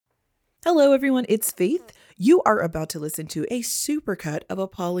Hello, everyone. It's Faith. You are about to listen to a supercut of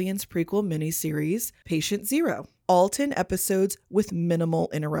Apollyon's prequel miniseries, Patient Zero, all 10 episodes with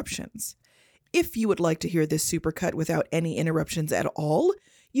minimal interruptions. If you would like to hear this supercut without any interruptions at all,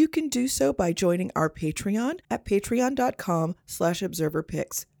 you can do so by joining our Patreon at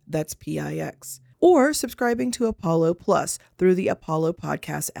patreon.com/observerpix. That's PIX. Or subscribing to Apollo Plus through the Apollo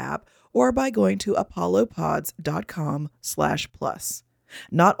Podcast app or by going to apollopods.com/plus.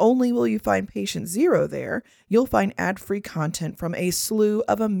 Not only will you find Patient Zero there, you'll find ad-free content from a slew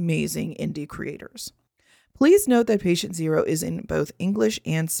of amazing indie creators. Please note that Patient Zero is in both English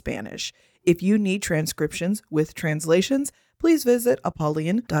and Spanish. If you need transcriptions with translations, please visit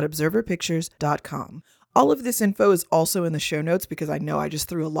apollyon.observerpictures.com. All of this info is also in the show notes because I know I just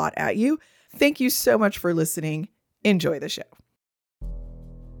threw a lot at you. Thank you so much for listening. Enjoy the show.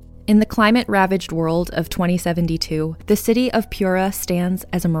 In the climate-ravaged world of 2072, the city of Pura stands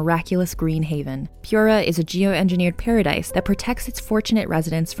as a miraculous green haven. Pura is a geoengineered paradise that protects its fortunate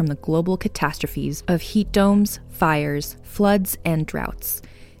residents from the global catastrophes of heat domes, fires, floods, and droughts.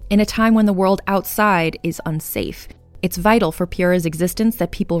 In a time when the world outside is unsafe, it's vital for Pura's existence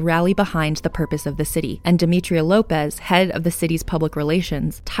that people rally behind the purpose of the city, and Demetria Lopez, head of the city's public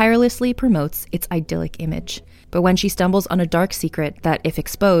relations, tirelessly promotes its idyllic image. But when she stumbles on a dark secret that, if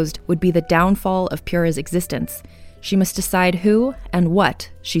exposed, would be the downfall of Pura's existence, she must decide who and what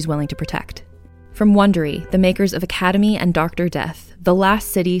she's willing to protect. From Wondery, the makers of Academy and Dr. Death, The Last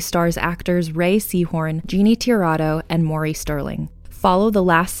City stars actors Ray Seahorn, Jeannie Tirado, and Maury Sterling. Follow The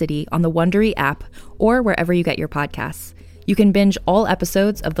Last City on the Wondery app or wherever you get your podcasts. You can binge all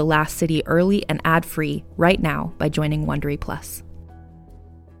episodes of The Last City early and ad-free right now by joining Wondery Plus.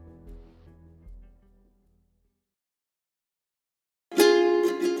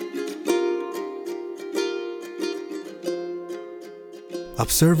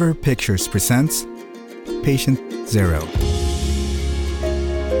 Observer Pictures presents Patient Zero.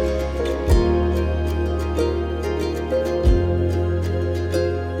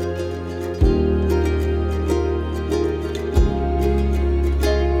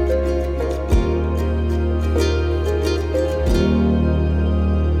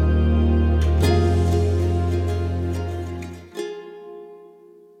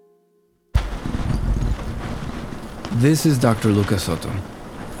 This is Dr. Lucas Soto.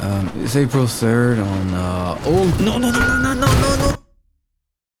 It's April 3rd on, No.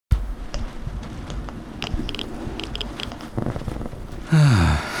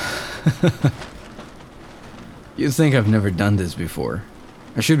 You'd think I've never done this before.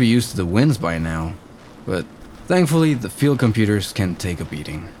 I should be used to the winds by now. But thankfully, the field computers can take a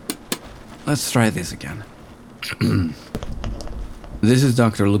beating. Let's try this again. This is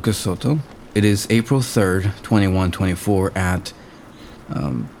Dr. Lucas Soto. It is April 3rd, 2124 at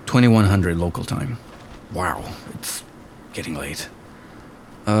 2100 local time. Wow, it's getting late.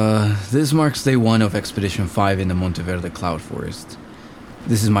 This marks day 1 of Expedition 5 in the Monteverde Cloud Forest.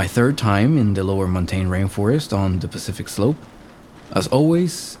 This is my 3rd time in the lower montane rainforest on the Pacific Slope. As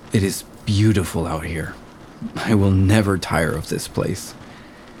always, it is beautiful out here. I will never tire of this place.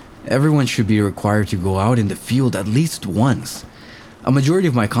 Everyone should be required to go out in the field at least once. A majority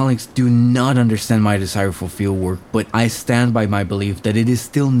of my colleagues do not understand my desire for field work, but I stand by my belief that it is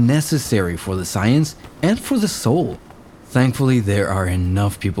still necessary for the science and for the soul. Thankfully, there are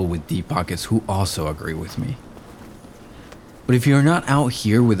enough people with deep pockets who also agree with me. But if you're not out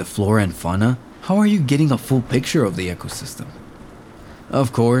here with the flora and fauna, how are you getting a full picture of the ecosystem?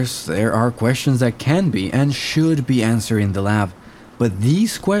 Of course, there are questions that can be and should be answered in the lab, but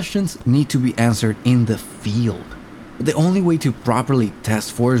these questions need to be answered in the field. The only way to properly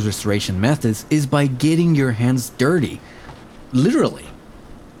test forest restoration methods is by getting your hands dirty. Literally.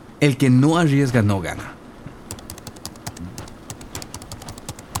 El que no arriesga no gana.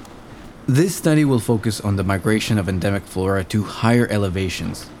 This study will focus on the migration of endemic flora to higher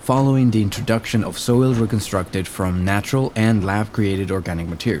elevations, following the introduction of soil reconstructed from natural and lab-created organic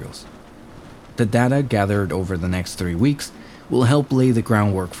materials. The data gathered over the next 3 weeks will help lay the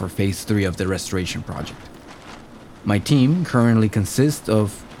groundwork for Phase 3 of the restoration project. My team currently consists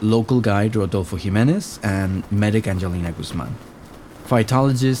of local guide Rodolfo Jimenez and medic Angelina Guzman.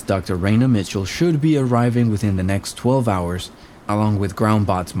 Phytologist Dr. Raina Mitchell should be arriving within the next 12 hours, along with ground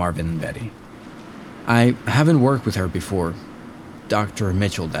bots Marvin and Betty. I haven't worked with her before, Dr.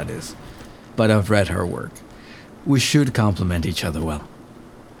 Mitchell that is, but I've read her work. We should complement each other well.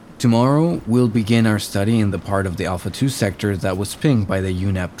 Tomorrow, we'll begin our study in the part of the Alpha 2 sector that was pinged by the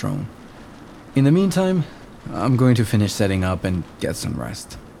UNEP drone. In the meantime, I'm going to finish setting up and get some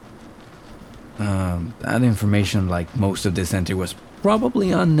rest. That information, like most of this entry, was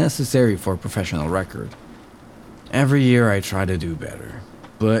probably unnecessary for a professional record. Every year I try to do better,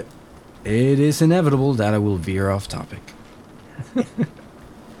 but it is inevitable that I will veer off topic. Ay,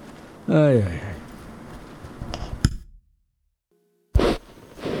 ay, ay.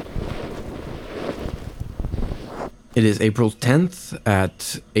 It is April 10th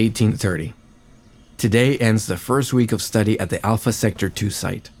at 1830. Today ends the first week of study at the Alpha Sector 2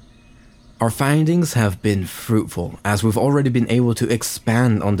 site. Our findings have been fruitful, as we've already been able to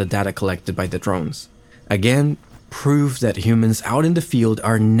expand on the data collected by the drones. Again, proof that humans out in the field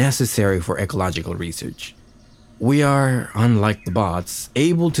are necessary for ecological research. We are, unlike the bots,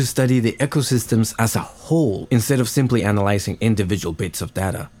 able to study the ecosystems as a whole instead of simply analyzing individual bits of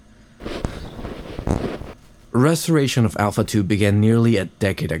data. Restoration of Alpha 2 began nearly a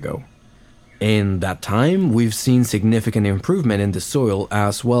decade ago. In that time, we've seen significant improvement in the soil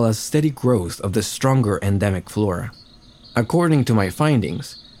as well as steady growth of the stronger endemic flora. According to my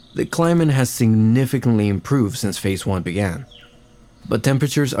findings, the climate has significantly improved since Phase 1 began. But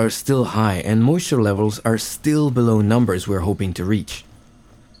temperatures are still high and moisture levels are still below numbers we're hoping to reach.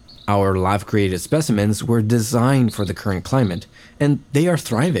 Our lab-created specimens were designed for the current climate, and they are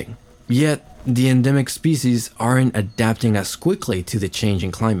thriving. Yet, the endemic species aren't adapting as quickly to the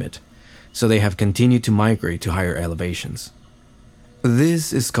changing climate, so they have continued to migrate to higher elevations.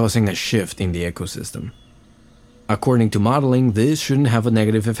 This is causing a shift in the ecosystem. According to modeling, this shouldn't have a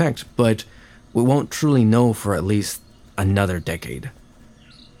negative effect, but we won't truly know for at least another decade.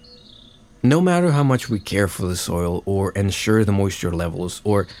 No matter how much we care for the soil or ensure the moisture levels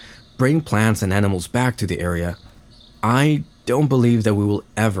or bring plants and animals back to the area, I don't believe that we will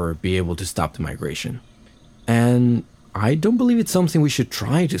ever be able to stop the migration. And I don't believe it's something we should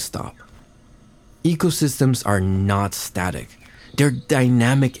try to stop. Ecosystems are not static. They're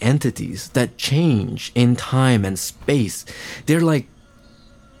dynamic entities that change in time and space. They're like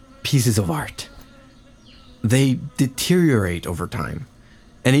pieces of art. They deteriorate over time.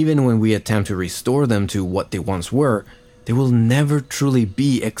 And even when we attempt to restore them to what they once were, they will never truly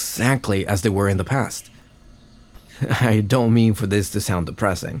be exactly as they were in the past. I don't mean for this to sound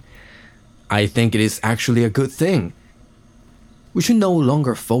depressing. I think it is actually a good thing. We should no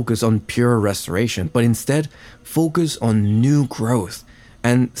longer focus on pure restoration, but instead focus on new growth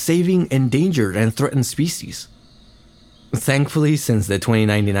and saving endangered and threatened species. Thankfully, since the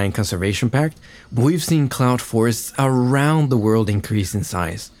 2099 Conservation Pact, we've seen cloud forests around the world increase in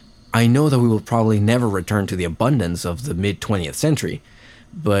size. I know that we will probably never return to the abundance of the mid-20th century,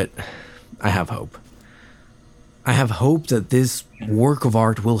 but I have hope. I have hope that this work of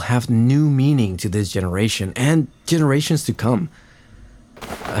art will have new meaning to this generation and generations to come.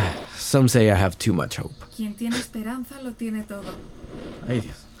 Some say I have too much hope. Quien tiene esperanza lo tiene todo. Ay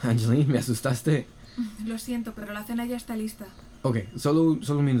Dios, Angeline, me asustaste. Lo siento, pero la cena ya está lista. Ok, solo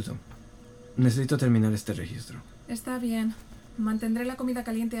un minuto. Necesito terminar este registro. Está bien. Mantendré la comida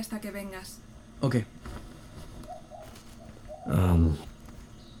caliente hasta que vengas. Ok.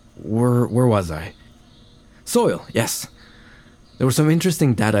 Where was I? Soil, yes. There was some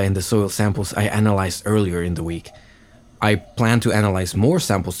interesting data in the soil samples I analyzed earlier in the week. I plan to analyze more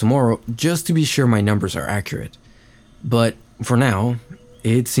samples tomorrow just to be sure my numbers are accurate. But for now,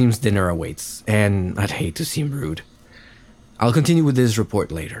 it seems dinner awaits, and I'd hate to seem rude. I'll continue with this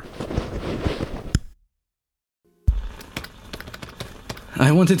report later.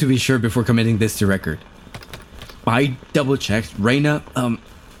 I wanted to be sure before committing this to record. I double-checked. Reina,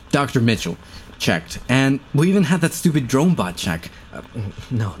 Dr. Mitchell checked. And we even had that stupid drone bot check.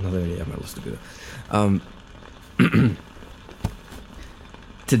 No debería haberlo estúpido.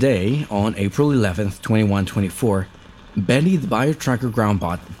 Today, on April 11th, 2124, Benny the BioTracker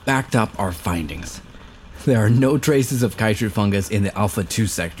groundbot backed up our findings. There are no traces of chytrid fungus in the Alpha 2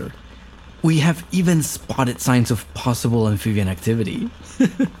 sector. We have even spotted signs of possible amphibian activity.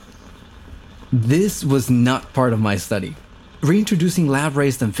 This was not part of my study. Reintroducing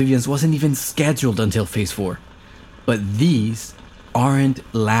lab-raised amphibians wasn't even scheduled until Phase 4. But these aren't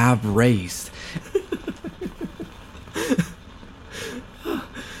lab-raised.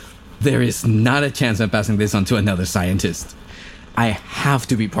 There is not a chance I'm passing this on to another scientist. I have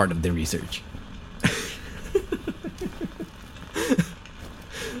to be part of the research.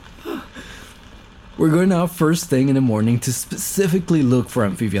 We're going out first thing in the morning to specifically look for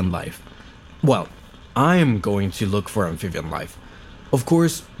amphibian life. Well, I'm going to look for amphibian life. Of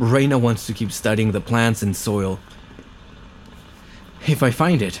course, Reina wants to keep studying the plants and soil. If I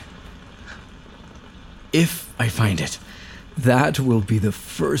find it, that will be the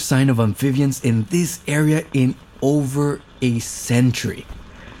first sign of amphibians in this area in over a century.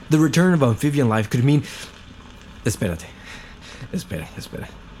 The return of amphibian life could mean... Espérate. Espera.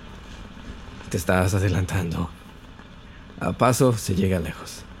 Te estás adelantando. A paso se llega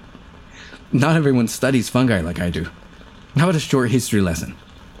lejos. Not everyone studies fungi like I do. How about a short history lesson?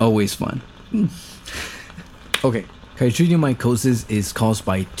 Always fun. Okay, chytridiomycosis is caused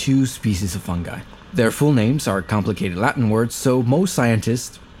by 2 species of fungi. Their full names are complicated Latin words, so most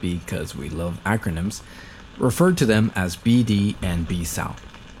scientists, because we love acronyms, refer to them as BD and B-Sal.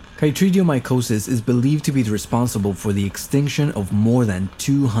 Chytridiomycosis is believed to be responsible for the extinction of more than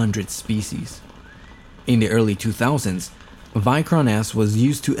 200 species. In the early 2000s, Vicron S was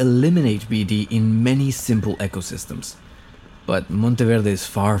used to eliminate BD in many simple ecosystems. But Monteverde is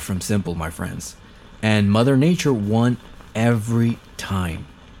far from simple, my friends, and Mother Nature won every time.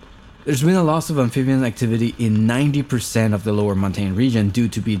 There's been a loss of amphibian activity in 90% of the lower montane region due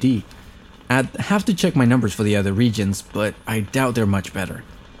to BD. I'd have to check my numbers for the other regions, but I doubt they're much better.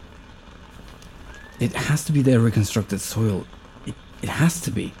 It has to be the reconstructed soil. It has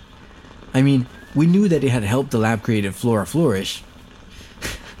to be. I mean, we knew that it had helped the lab-created flora flourish.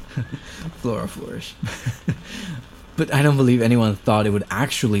 Flora flourish. But I don't believe anyone thought it would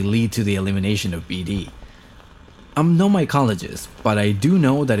actually lead to the elimination of BD. I'm no mycologist, but I do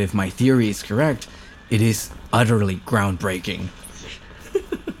know that if my theory is correct, it is utterly groundbreaking.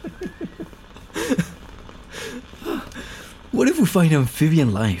 What if we find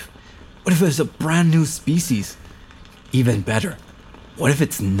amphibian life? What if it's a brand new species? Even better, what if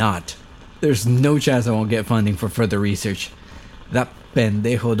it's not? There's no chance I won't get funding for further research. That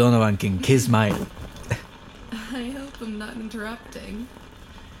pendejo Donovan can kiss my... I hope I'm not interrupting.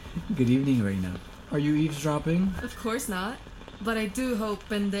 Good evening, Reina. Are you eavesdropping? Of course not. But I do hope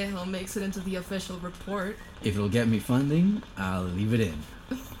Pendejo makes it into the official report. If it'll get me funding, I'll leave it in.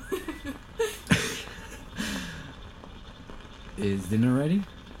 Is dinner ready?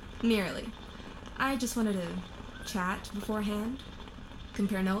 Nearly. I just wanted to chat beforehand.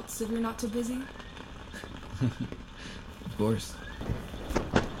 Compare notes if you're not too busy. Of course.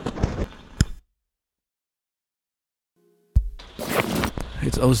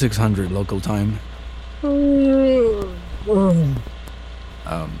 It's 0600 local time.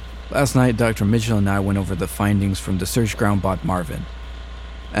 Last night, Dr. Mitchell and I went over the findings from the search ground bot Marvin,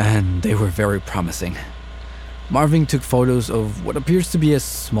 and they were very promising. Marvin took photos of what appears to be a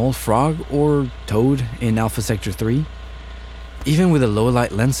small frog or toad in Alpha Sector 3. Even with the low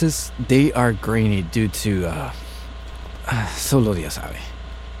light lenses, they are grainy due to, solo Dios sabe.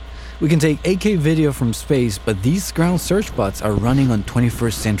 We can take 8K video from space, but these ground search bots are running on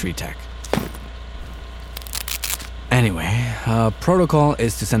 21st century tech. Anyway, protocol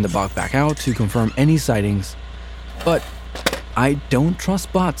is to send the bot back out to confirm any sightings, but I don't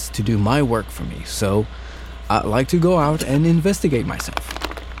trust bots to do my work for me, so I'd like to go out and investigate myself.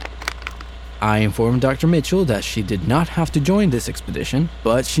 I informed Dr. Mitchell that she did not have to join this expedition,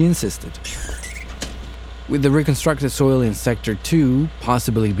 but she insisted. With the reconstructed soil in Sector 2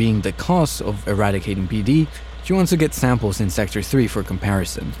 possibly being the cause of eradicating BD, she wants to get samples in Sector 3 for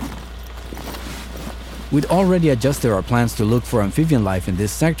comparison. We'd already adjusted our plans to look for amphibian life in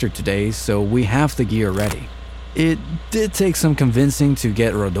this sector today, so we have the gear ready. It did take some convincing to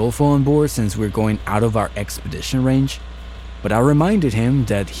get Rodolfo on board since we're going out of our expedition range, but I reminded him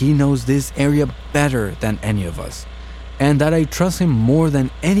that he knows this area better than any of us, and that I trust him more than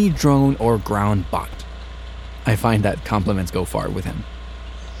any drone or ground bot. I find that compliments go far with him.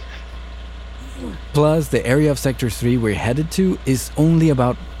 Plus, the area of Sector 3 we're headed to is only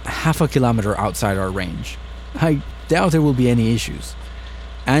about half a kilometer outside our range. I doubt there will be any issues.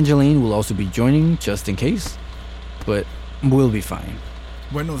 Angeline will also be joining just in case, but we'll be fine.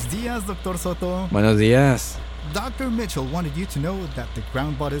 Buenos dias, Dr. Soto. Buenos dias. Dr. Mitchell wanted you to know that the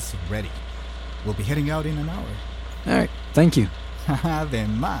ground bot is ready. We'll be heading out in an hour. Alright, thank you.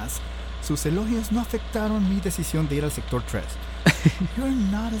 Además, sus elogios no afectaron mi decisión de ir al sector 3. You're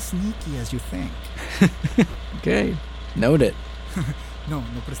not as sneaky as you think. Okay, noted. No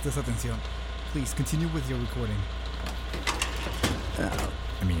prestes atención. Please continue with your recording.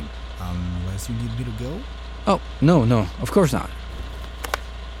 Unless you need me to go? Oh, no, of course not.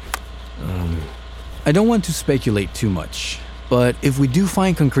 I don't want to speculate too much, but if we do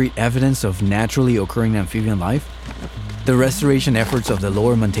find concrete evidence of naturally occurring amphibian life, the restoration efforts of the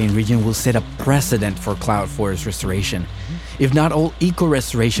lower montane region will set a precedent for cloud forest restoration, if not all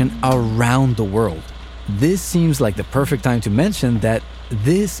eco-restoration around the world. This seems like the perfect time to mention that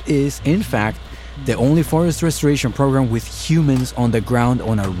this is, in fact, the only forest restoration program with humans on the ground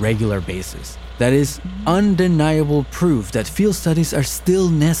on a regular basis. That is undeniable proof that field studies are still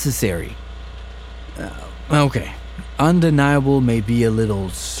necessary. Okay, undeniable may be a little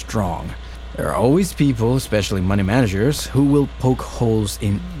strong, There are always people, especially money managers, who will poke holes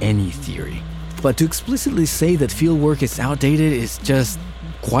in any theory. But to explicitly say that fieldwork is outdated is just,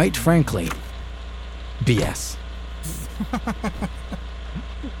 quite frankly, BS.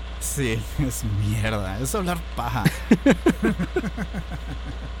 Sí, es mierda. Es hablar paja.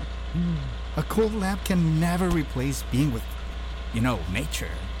 A cold lab can never replace being with, nature.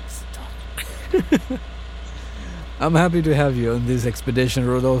 Stop. I'm happy to have you on this expedition,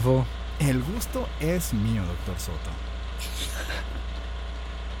 Rodolfo. El gusto es mío, Dr. Soto.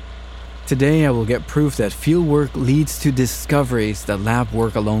 Today I will get proof that fieldwork leads to discoveries that lab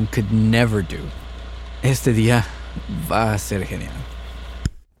work alone could never do. Este día va a ser genial.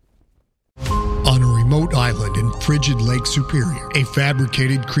 On a remote island in frigid Lake Superior, a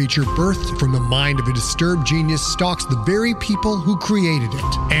fabricated creature birthed from the mind of a disturbed genius stalks the very people who created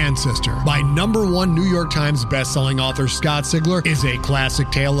it. Ancestor, by #1 New York Times bestselling author Scott Sigler, is a classic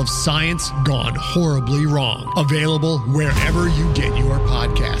tale of science gone horribly wrong. Available wherever you get your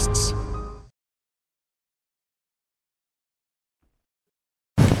podcasts.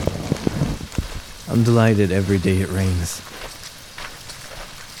 I'm delighted every day it rains.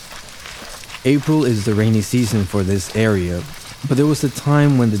 April is the rainy season for this area, but there was a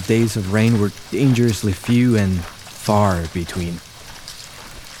time when the days of rain were dangerously few and far between.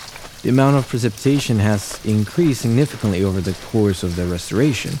 The amount of precipitation has increased significantly over the course of the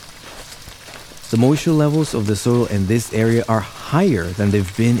restoration. The moisture levels of the soil in this area are higher than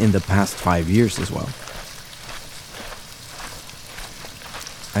they've been in the past 5 years as well.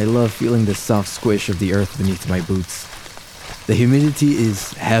 I love feeling the soft squish of the earth beneath my boots. The humidity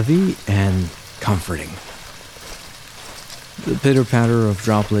is heavy and comforting. The pitter-patter of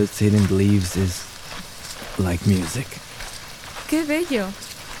droplets hitting the leaves is like music. ¡Qué bello!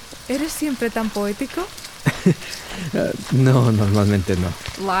 ¿Eres siempre tan poético? No, normalmente no.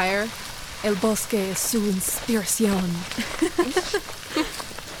 Liar. El bosque es su inspiración.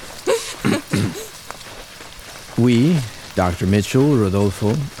 We, Dr. Mitchell,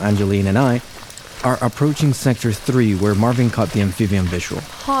 Rodolfo, Angeline, and I, are approaching Sector 3 where Marvin caught the amphibian visual.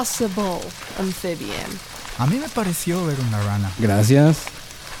 Possible amphibian. A mí me pareció ver una rana. Gracias.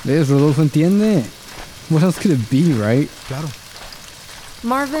 ¿Ves? Rodolfo entiende. What else could it be, right? Claro.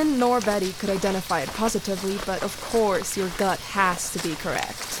 Marvin nor Betty could identify it positively, but of course your gut has to be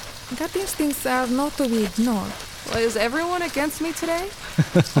correct. Gut instincts are not to be ignored. Well, is everyone against me today?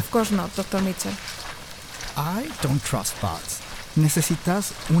 Of course not, Dr. Mitchell. I don't trust bots.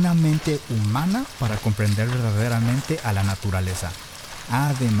 Necesitas una mente humana para comprender verdaderamente a la naturaleza.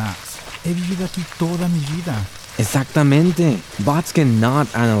 Además, he vivido aquí toda mi vida. Exactamente. Bots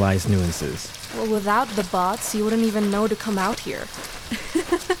cannot analyze nuances. Well, without the bots, you wouldn't even know to come out here.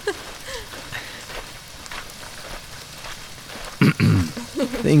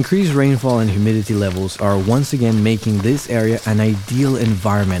 The increased rainfall and humidity levels are once again making this area an ideal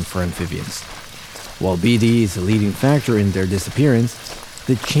environment for amphibians. While BD is a leading factor in their disappearance,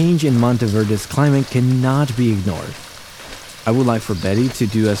 the change in Monteverde's climate cannot be ignored. I would like for Betty to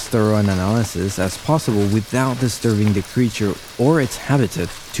do as thorough an analysis as possible without disturbing the creature or its habitat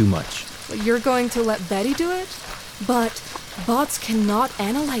too much. You're going to let Betty do it? But bots cannot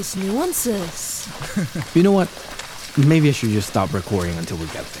analyze nuances. You know what? Maybe I should just stop recording until we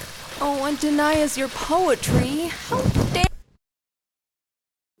get there. Oh, and deny us your poetry. How dare...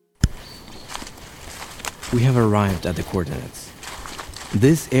 We have arrived at the coordinates.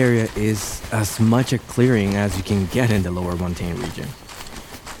 This area is as much a clearing as you can get in the lower montane region.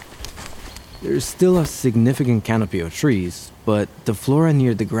 There's still a significant canopy of trees, but the flora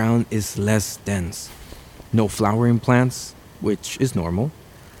near the ground is less dense. No flowering plants, which is normal.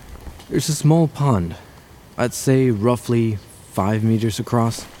 There's a small pond, I'd say roughly 5 meters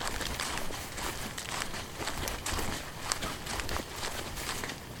across.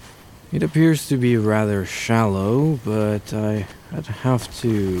 It appears to be rather shallow, but I'd have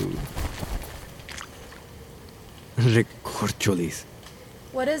to... Recorcholis.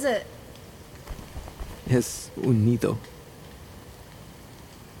 What is it? Es un nido.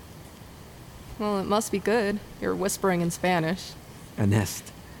 Well, it must be good. You're whispering in Spanish. A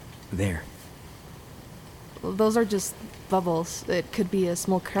nest. There. Well, those are just bubbles. It could be a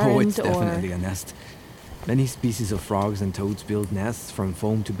small current Oh, it's or... definitely a nest. Many species of frogs and toads build nests from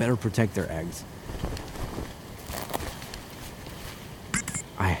foam to better protect their eggs.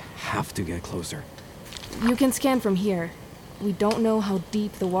 I have to get closer. You can scan from here. We don't know how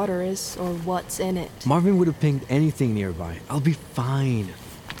deep the water is or what's in it. Marvin would have pinged anything nearby. I'll be fine.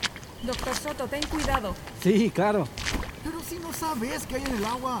 Dr. Soto, ten cuidado. Sí, claro. Pero si no sabes qué hay en el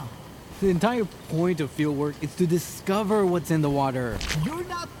agua. The entire point of fieldwork is to discover what's in the water. You're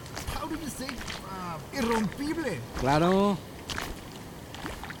not... How do you say? Irrompible. Claro.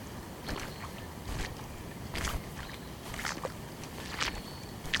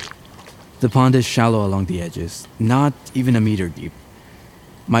 The pond is shallow along the edges, not even a meter deep.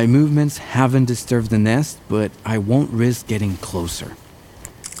 My movements haven't disturbed the nest, but I won't risk getting closer.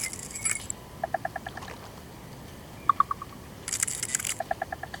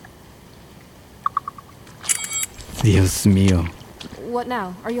 Dios mío. What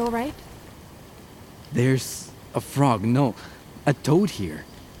now? Are you alright? There's a frog, no, a toad here.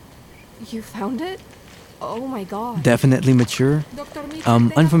 You found it? Oh my god. Definitely mature.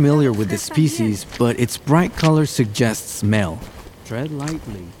 I'm unfamiliar with the species, but its bright color suggests smell. Tread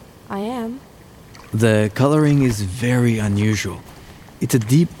lightly. I am. The coloring is very unusual. It's a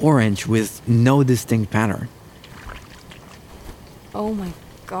deep orange with no distinct pattern. Oh my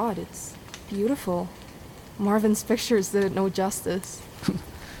god, it's beautiful. Marvin's pictures didn't know justice.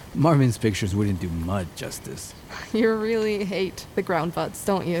 Marvin's pictures wouldn't do mud justice. You really hate the ground buds,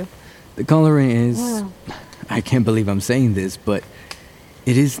 don't you? The coloring is... I can't believe I'm saying this, but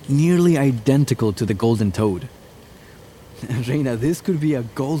it is nearly identical to the golden toad. Reina, this could be a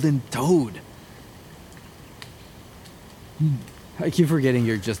golden toad. I keep forgetting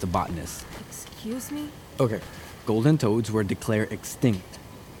you're just a botanist. Excuse me? Okay, golden toads were declared extinct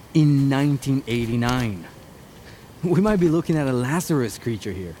in 1989. We might be looking at a Lazarus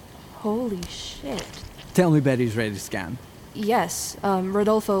creature here. Holy shit. Tell me Betty's ready to scan. Yes,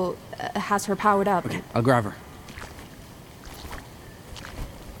 Rodolfo has her powered up. Okay, I'll grab her.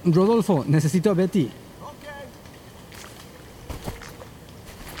 Rodolfo, necesito a Betty. Okay.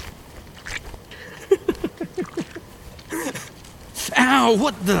 Ow,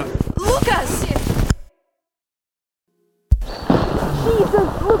 what the? Lucas!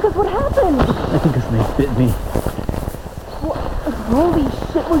 Jesus, Lucas, what happened? I think a snake bit me. Holy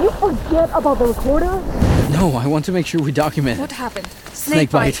shit, will you forget about the recorder? No, I want to make sure we document it. What happened?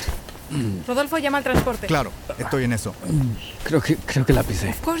 Snake bite. Rodolfo, llama al transporte. Claro, estoy en eso. Creo que la pisé.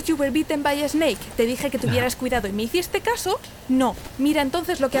 Of course you were bitten by a snake. Te dije que tuvieras cuidado y me hiciste caso. No. Mira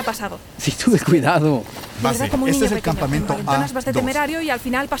entonces lo que ha pasado. Sí, tuve cuidado. Base, ¿Verdad? Como un este niño es el pequeño. campamento Envalentonas, vas de A2. temerario y al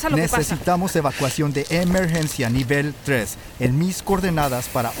final pasa lo que pasa. Necesitamos evacuación de emergencia nivel 3 en mis coordenadas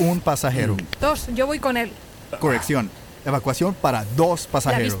para un pasajero. 2, yo voy con él. Corrección. Evacuación para 2 ¿La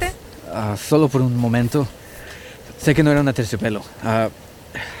pasajeros. viste? Solo por un momento. Sé que no era una terciopelo.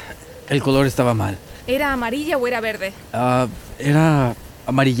 El color estaba mal. ¿Era amarilla o era verde? Era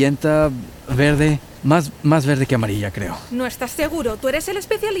amarillenta, verde. Más verde que amarilla, creo. No estás seguro. Tú eres el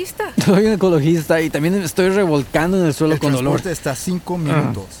especialista. Soy un ecologista y también me estoy revolcando en el suelo El con dolor. transporte está a 5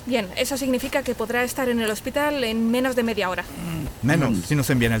 minutos. Bien, eso significa que podrá estar en el hospital en menos de media hora. Menos si nos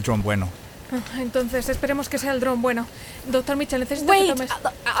envían el dron bueno. Entonces, esperemos que sea el dron bueno. Doctor Mitchell, necesito que Wait, tomes...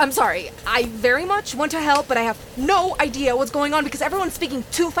 I'm sorry. I very much want to help, but I have no idea what's going on because everyone's speaking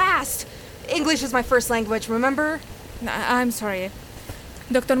too fast. English is my first language, remember? I'm sorry.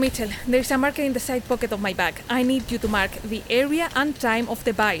 Dr. Mitchell, there is a marker in the side pocket of my bag. I need you to mark the area and time of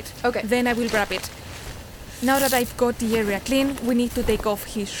the bite. Okay. Then I will wrap it. Now that I've got the area clean, we need to take off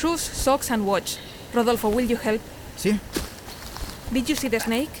his shoes, socks and watch. Rodolfo, will you help? ¿Sí? Did you see the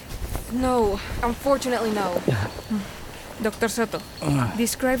snake? No, unfortunately no. Dr. Soto,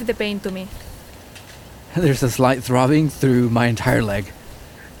 describe the pain to me. There's a slight throbbing through my entire leg.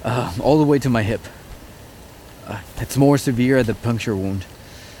 All the way to my hip. It's more severe at the puncture wound.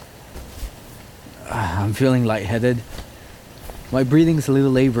 I'm feeling lightheaded. My breathing's a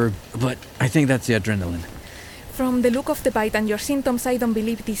little labored, but I think that's the adrenaline. From the look of the bite and your symptoms, I don't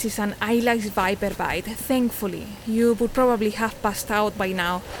believe this is an eyelash viper bite. Thankfully, you would probably have passed out by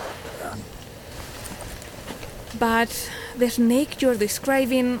now. But the snake you're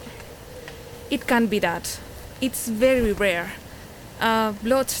describing, it can't be that. It's very rare. A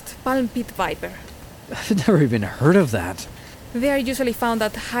blotched palm pit viper. I've never even heard of that. They are usually found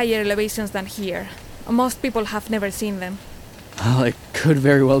at higher elevations than here. Most people have never seen them. Well, it could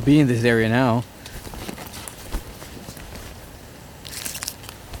very well be in this area now.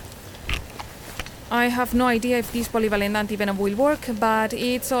 I have no idea if this polyvalent antivenom will work, but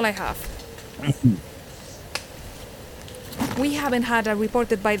it's all I have. We haven't had a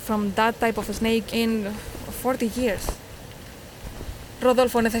reported bite from that type of snake in 40 years.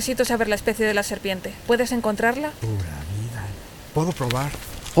 Rodolfo, necesito saber la especie de la serpiente. ¿Puedes encontrarla? Pura vida. ¿Puedo probar?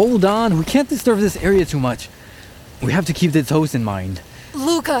 Hold on, we can't disturb this area too much. We have to keep the toads in mind.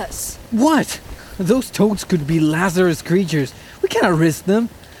 Lucas! What? Those toads could be Lazarus creatures. We cannot risk them.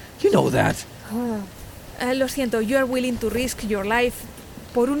 You know that. Lo siento, you are willing to risk your life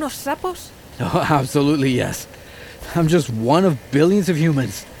por unos sapos? Oh, absolutely yes. I'm just one of billions of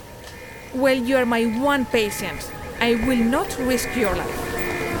humans. Well, you are my one patient. I will not risk your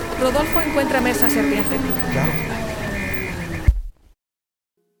life. Rodolfo, encuéntrame esa serpiente. Claro.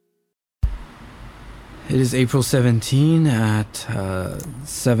 It is April 17 at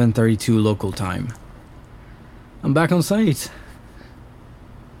 7:32 local time. I'm back on site.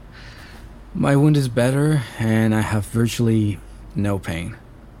 My wound is better and I have virtually no pain.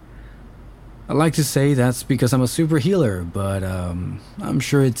 I like to say that's because I'm a super healer, but I'm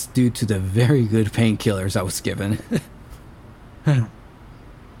sure it's due to the very good painkillers I was given. I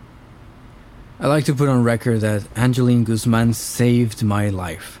like to put on record that Angeline Guzman saved my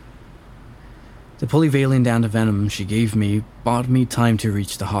life. The polyvalent antivenom she gave me bought me time to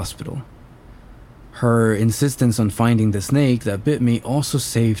reach the hospital. Her insistence on finding the snake that bit me also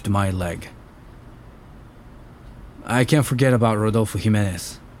saved my leg. I can't forget about Rodolfo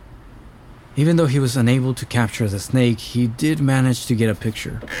Jimenez. Even though he was unable to capture the snake, he did manage to get a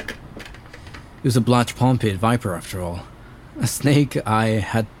picture. It was a blotch palm pit viper after all. A snake I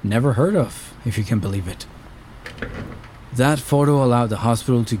had never heard of, if you can believe it. That photo allowed the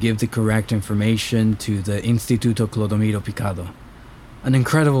hospital to give the correct information to the Instituto Clodomiro Picado, an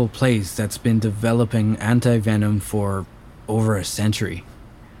incredible place that's been developing anti-venom for over a century.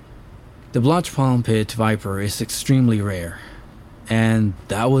 The blotch palm pit viper is extremely rare, and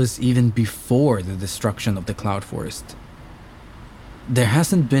that was even before the destruction of the cloud forest. There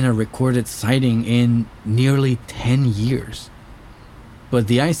hasn't been a recorded sighting in nearly 10 years, but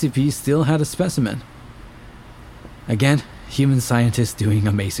the ICP still had a specimen. Again, human scientists doing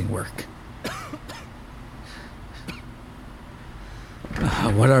amazing work.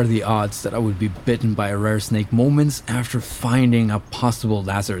 What are the odds that I would be bitten by a rare snake moments after finding a possible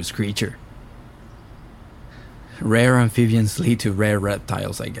Lazarus creature? Rare amphibians lead to rare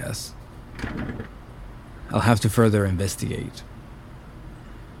reptiles, I guess. I'll have to further investigate.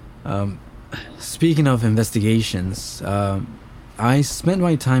 Speaking of investigations, I spent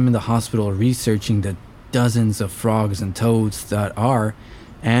my time in the hospital researching the dozens of frogs and toads that are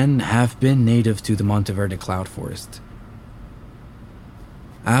and have been native to the Monteverde cloud forest.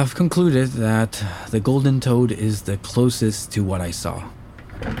 I've concluded that the golden toad is the closest to what I saw.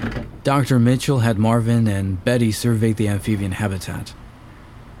 Dr. Mitchell had Marvin and Betty survey the amphibian habitat.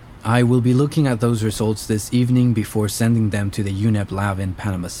 I will be looking at those results this evening before sending them to the UNEP lab in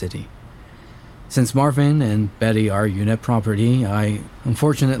Panama City. Since Marvin and Betty are UNEP property,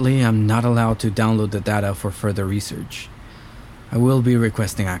 unfortunately, I'm not allowed to download the data for further research. I will be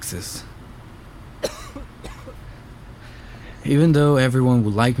requesting access. Even though everyone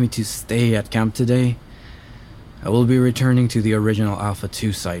would like me to stay at camp today, I will be returning to the original Alpha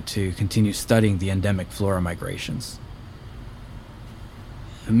 2 site to continue studying the endemic flora migrations.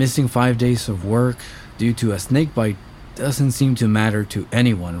 Missing 5 days of work due to a snakebite doesn't seem to matter to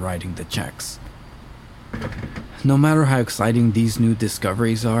anyone writing the checks. No matter how exciting these new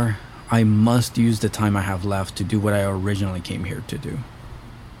discoveries are, I must use the time I have left to do what I originally came here to do.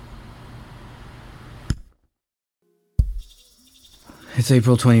 It's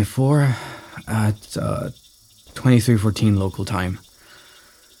April 24 at 23:14 local time.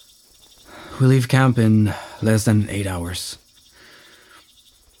 We leave camp in less than 8 hours.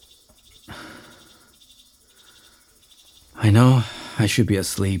 I know I should be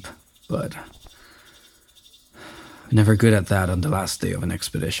asleep, but I'm never good at that on the last day of an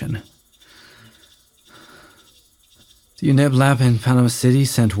expedition. The UNEP lab in Panama City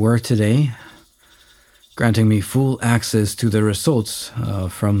sent word today, granting me full access to the results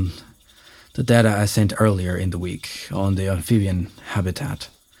from the data I sent earlier in the week on the amphibian habitat.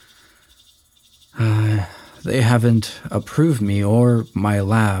 They haven't approved me or my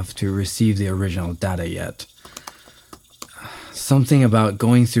lab to receive the original data yet. Something about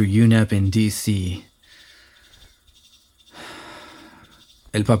going through UNEP in DC.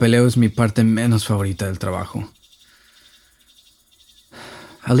 El papeleo es mi parte menos favorita del trabajo.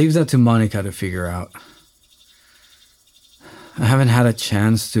 I'll leave that to Monica to figure out. I haven't had a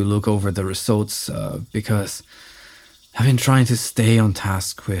chance to look over the results because I've been trying to stay on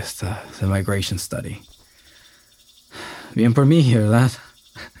task with the migration study. Bien por mí, ¿verdad?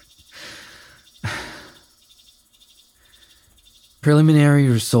 Preliminary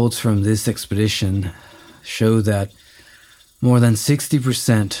results from this expedition show that more than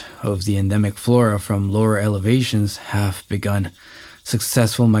 60% of the endemic flora from lower elevations have begun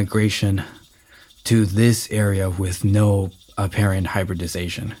successful migration to this area with no apparent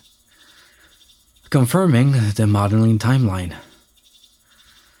hybridization, confirming the modeling timeline.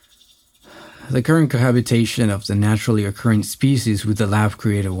 The current cohabitation of the naturally occurring species with the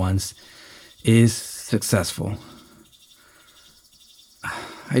lab-created ones is successful.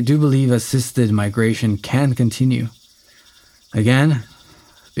 I do believe assisted migration can continue. Again,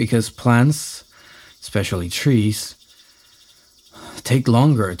 because plants, especially trees, take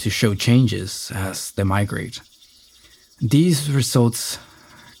longer to show changes as they migrate. These results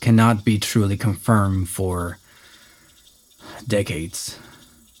cannot be truly confirmed for decades,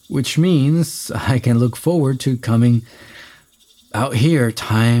 which means I can look forward to coming out here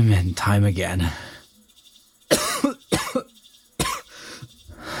time and time again.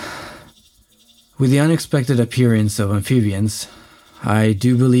 With the unexpected appearance of amphibians, I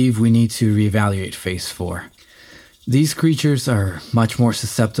do believe we need to reevaluate Phase 4. These creatures are much more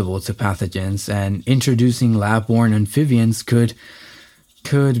susceptible to pathogens, and introducing lab-borne amphibians could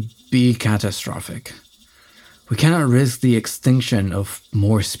be catastrophic. We cannot risk the extinction of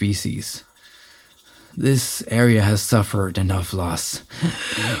more species. This area has suffered enough loss.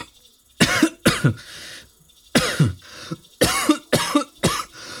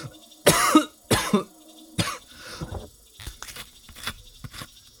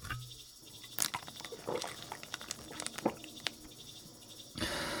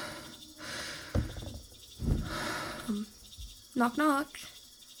 Knock, knock.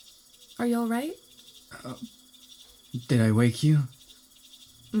 Are you alright? Did I wake you?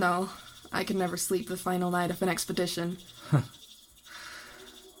 No, I could never sleep the final night of an expedition.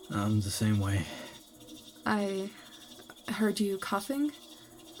 I'm the same way. I heard you coughing.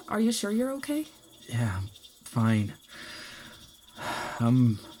 Are you sure you're okay? Yeah, I'm fine.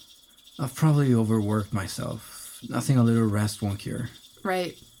 I've probably overworked myself. Nothing a little rest won't cure.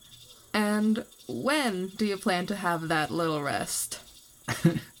 Right. And when do you plan to have that little rest?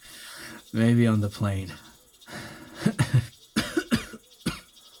 Maybe on the plane.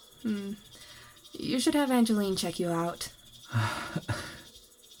 You should have Angeline check you out.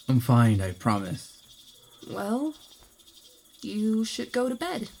 I'm fine, I promise. Well, you should go to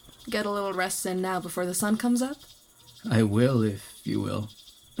bed. Get a little rest in now before the sun comes up. I will, if you will.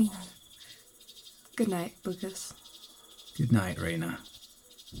 Good night, Lucas. Good night, Reina.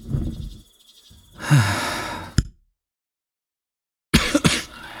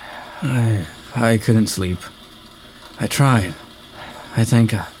 I couldn't sleep. I tried. I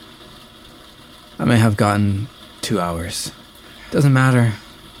think I may have gotten 2 hours. Doesn't matter.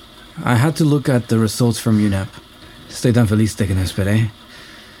 I had to look at the results from UNEP. Estoy tan feliz de que no esperé.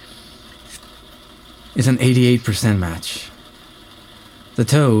 It's an 88% match. The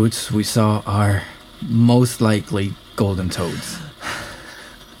toads we saw are most likely golden toads.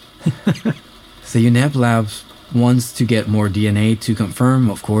 The UNEP lab wants to get more DNA to confirm,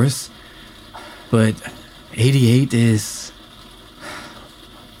 of course, but 88 is...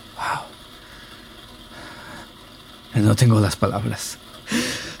 wow. No tengo las palabras.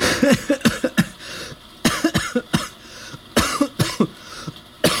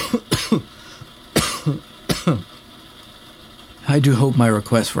 I do hope my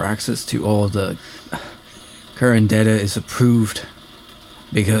request for access to all the current data is approved,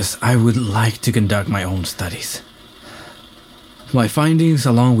 because I would like to conduct my own studies. My findings,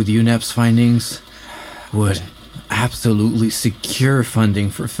 along with UNEP's findings, would absolutely secure funding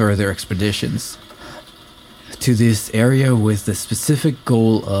for further expeditions to this area with the specific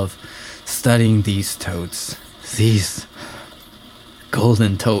goal of studying these toads. These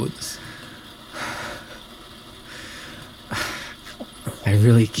golden toads. I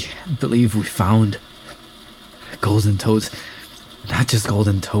really can't believe we found golden toads. Not just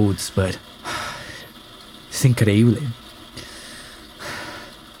golden toads, but es increíble.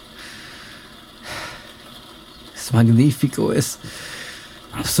 Es magnífico, es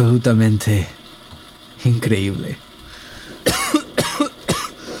absolutamente increíble.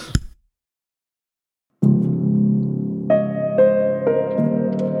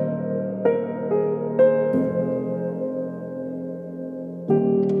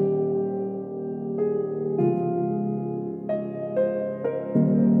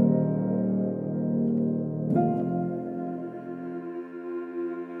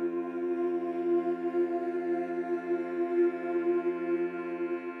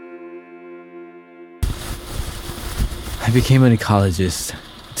 I became an ecologist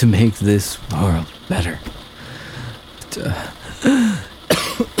to make this world better. To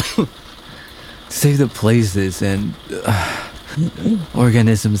save the places and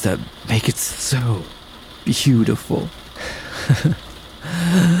organisms that make it so beautiful.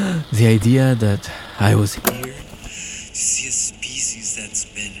 The idea that I was here to see a species that's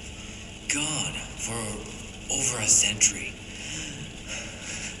been gone for over a century.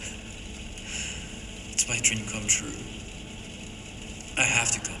 It's my dream come true. I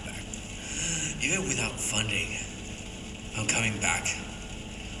have to go back. Even without funding, I'm coming back.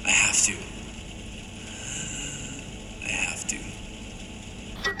 I have to.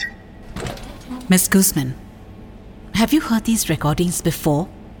 Miss Guzman, have you heard these recordings before?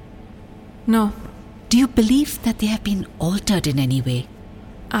 No. Do you believe that they have been altered in any way?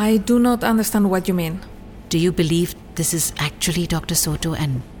 I do not understand what you mean. Do you believe this is actually Dr. Soto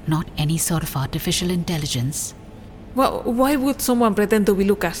and not any sort of artificial intelligence? Well, why would someone pretend to be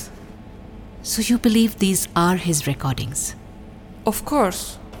Lucas? So you believe these are his recordings? Of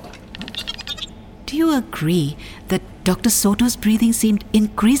course. Do you agree that Dr. Soto's breathing seemed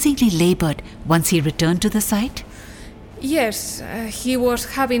increasingly labored once he returned to the site? Yes, he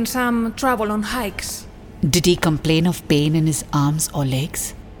was having some trouble on hikes. Did he complain of pain in his arms or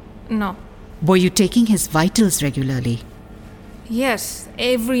legs? No. Were you taking his vitals regularly? Yes,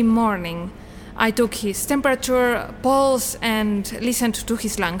 every morning. I took his temperature, pulse, and listened to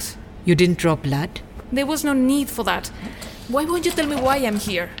his lungs. You didn't draw blood? There was no need for that. Why won't you tell me why I'm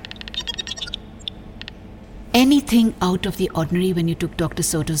here? Anything out of the ordinary when you took Dr.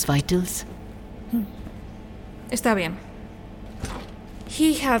 Soto's vitals? Está bien.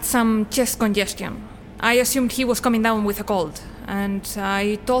 He had some chest congestion. I assumed he was coming down with a cold, and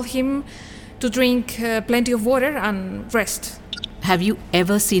I told him to drink plenty of water and rest. Have you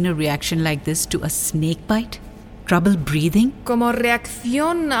ever seen a reaction like this to a snake bite? Trouble breathing? Como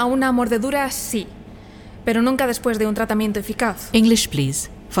reacción a una mordedura, sí. Pero nunca después de un tratamiento eficaz. English, please,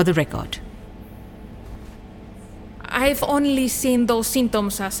 for the record. I've only seen those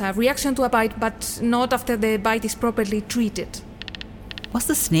symptoms as a reaction to a bite, but not after the bite is properly treated. Was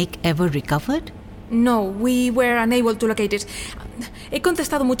the snake ever recovered? No, we were unable to locate it. He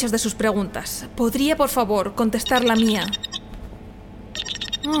contestado muchas de sus preguntas. ¿Podría, por favor, contestar la mía?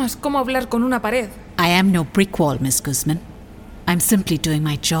 Oh, es como hablar con una pared. I am no brick wall, Miss Guzman. I'm simply doing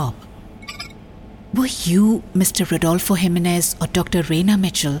my job. Were you, Mr. Rodolfo Jimenez or Dr. Reina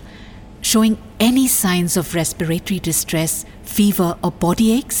Mitchell, showing any signs of respiratory distress, fever, or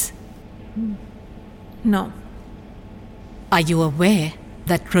body aches? No. Are you aware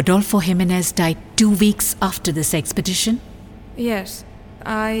that Rodolfo Jimenez died 2 weeks after this expedition? Yes.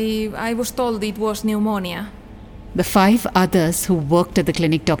 I was told it was pneumonia. The 5 others who worked at the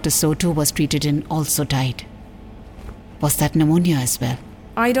clinic Dr. Soto was treated in also died. Was that pneumonia as well?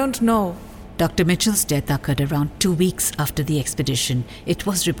 I don't know. Dr. Mitchell's death occurred around 2 weeks after the expedition. It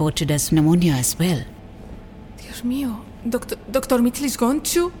was reported as pneumonia as well. Dios mío. Dr. Mitchell is gone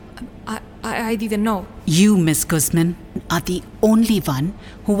too? I didn't know. You, Miss Guzman, are the only one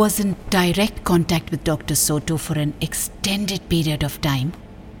who was in direct contact with Dr. Soto for an extended period of time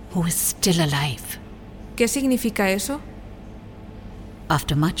who is still alive. ¿Qué significa eso?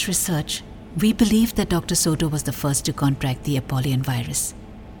 After much research, we believe that Dr. Soto was the first to contract the Apollyon virus.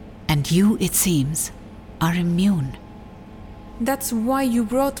 And you, it seems, are immune. That's why you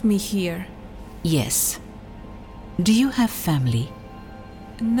brought me here. Yes. Do you have family?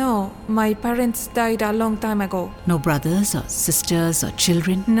 No, my parents died a long time ago. No brothers or sisters or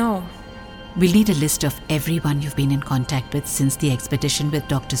children? No. We'll need a list of everyone you've been in contact with since the expedition with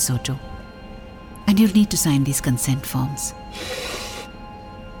Dr. Soto. And you'll need to sign these consent forms.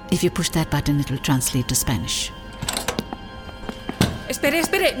 If you push that button, it'll translate to Spanish. Espere,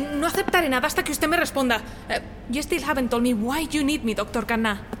 no aceptaré nada hasta que usted me responda. You still haven't told me why you need me, Dr.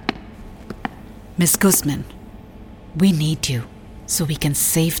 Canna. Miss Guzman, we need you so we can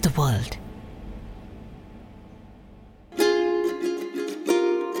save the world.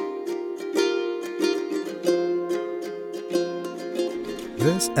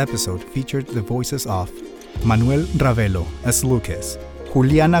 This episode featured the voices of Manuel Ravelo as Lucas,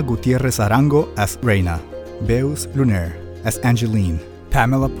 Juliana Gutierrez Arango as Reina, Beus Luner as Angeline,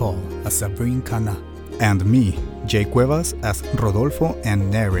 Pamela Paul as Sabrine Cana, and me, Jay Cuevas as Rodolfo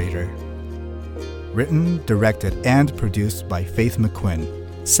and narrator. Written, directed, and produced by Faith McQuinn.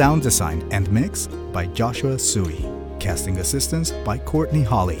 Sound design and mix by Joshua Sui. Casting assistance by Courtney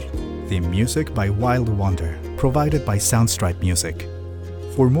Holly. Theme music by Wild Wonder, provided by Soundstripe Music.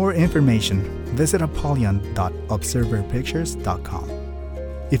 For more information, visit apollyon.observerpictures.com.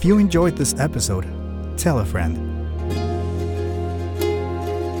 If you enjoyed this episode, tell a friend.